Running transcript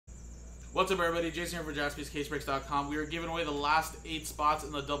What's up, everybody? Jason here for JaspysCaseBreaks.com. We are giving away the last 8 spots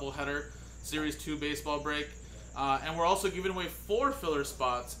in the doubleheader Series 2 baseball break. And we're also giving away 4 filler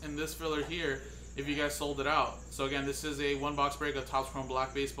spots in this filler here if you guys sold it out. So again, this is a 1-box break of Topps Chrome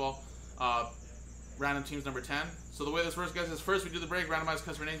Black Baseball. Random teams number 10. So the way this works, guys, is first we do the break, randomize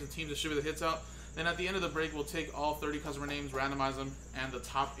customer names and teams, distribute the hits out. Then at the end of the break, we'll take all 30 customer names, randomize them, and the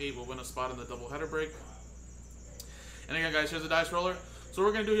top 8 will win a spot in the doubleheader break. And again, guys, here's the dice roller. So what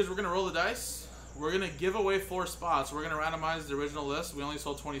we're going to do is we're going to roll the dice. We're going to give away 4 spots. We're going to randomize the original list. We only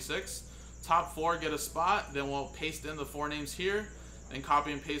sold 26. Top 4 get a spot. Then we'll paste in the 4 names here. Then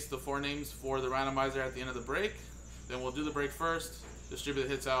copy and paste the 4 names for the randomizer at the end of the break. Then we'll do the break first, distribute the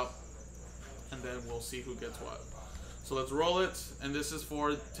hits out, and then we'll see who gets what. So let's roll it. And this is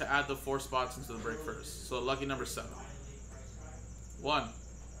to add the 4 spots into the break first. So lucky number 7. 1,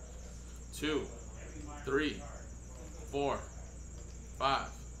 2, 3, 4, 5,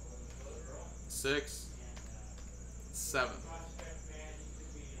 6, 7.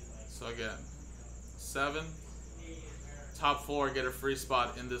 So again, 7. Top 4 get a free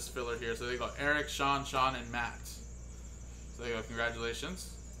spot in this filler here. So they go Eric, Sean, and Matt. So there you go.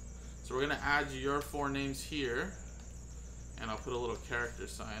 Congratulations. So we're going to add your 4 names here. And I'll put a little character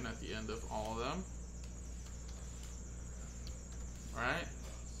sign at the end of all of them. Alright.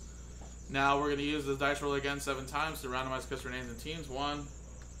 Now we're going to use the dice roller again 7 times to randomize customer names and teams. 1,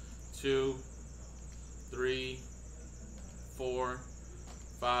 2, 3, 4,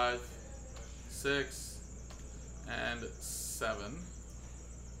 5, 6, and 7.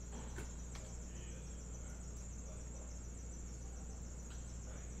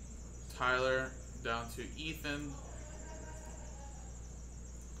 Tyler down to Ethan.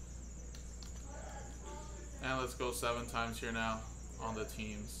 And let's go 7 times here now on the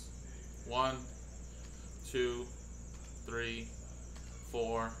teams. 1, 2, 3,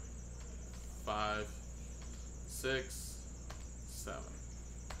 4, 5, 6, 7.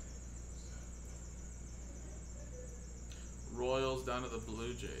 Royals down to the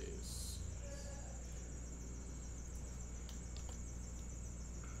Blue Jays.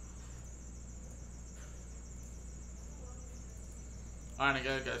 Alright,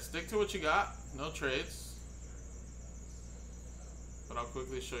 again, guys, stick to what you got. No trades. But I'll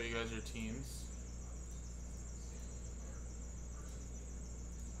quickly show you guys your teams.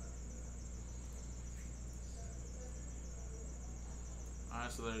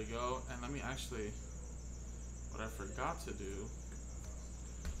 Alright, so there you go. And let me actually, what I forgot to do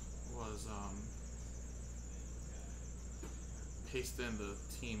was paste in the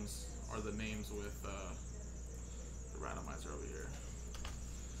teams or the names with the randomizer over here.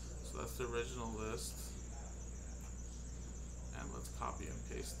 So that's the original list. And let's copy and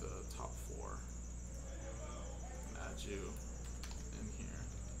paste the top 4 and add you in here.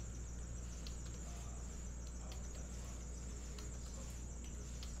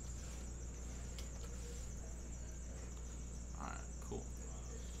 Alright, cool.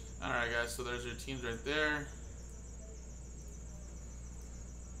 Alright, guys, so there's your teams right there.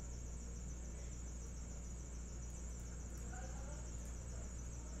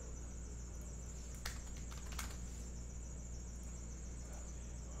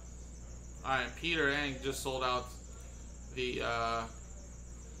 Alright, Peter Ang just sold out the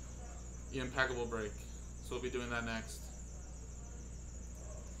impeccable break. So we'll be doing that next.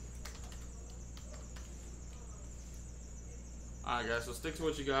 Alright, guys, so stick to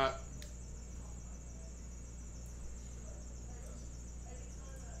what you got.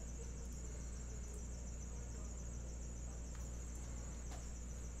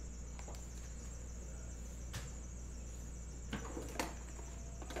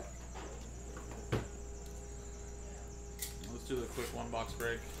 Do the quick 1-box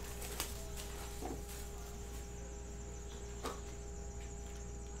break.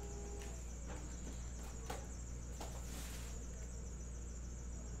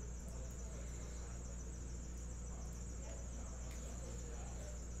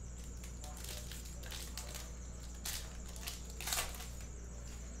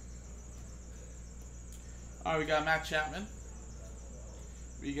 Alright, we got Matt Chapman.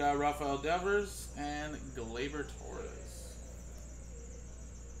 We got Rafael Devers and Gleyber Torres.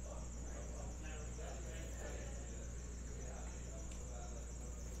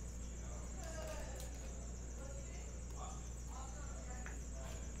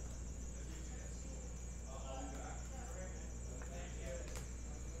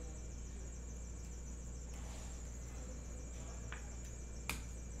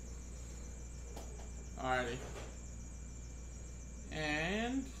 Alrighty.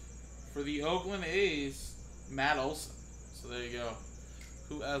 And for the Oakland A's, Matt Olson. So there you go.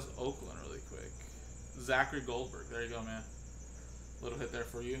 Who has Oakland really quick? Zachary Goldberg. There you go, man. Little hit there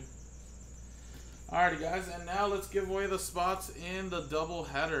for you. Alrighty, guys, and now let's give away the spots in the double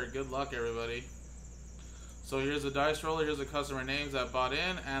header. Good luck, everybody. So here's the dice roller. Here's the customer names that bought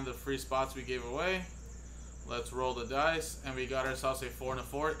in and the free spots we gave away. Let's roll the dice, and we got ourselves a 4 and a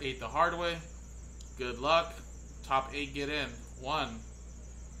 4, 8 the hard way. Good luck. Top 8 get in. 1,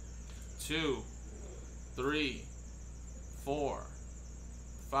 2, 3, 4,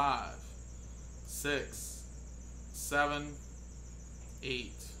 5, 6, 7,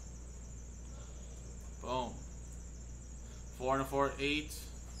 8. Boom. 4 and a 4, 8.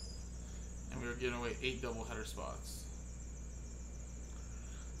 And we were giving away 8 doubleheader spots.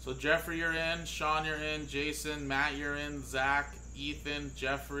 So Jeffrey, you're in. Sean, you're in. Jason, Matt, you're in. Zach, Ethan,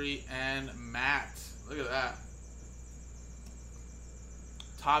 Jeffrey, and Matt. Look at that.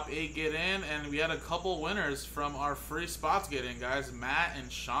 Top 8 get in, and we had a couple winners from our free spots get in, guys. Matt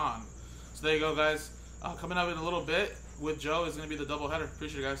and Sean. So there you go, guys. Coming up in a little bit with Joe is going to be the doubleheader.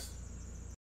 Appreciate it, guys.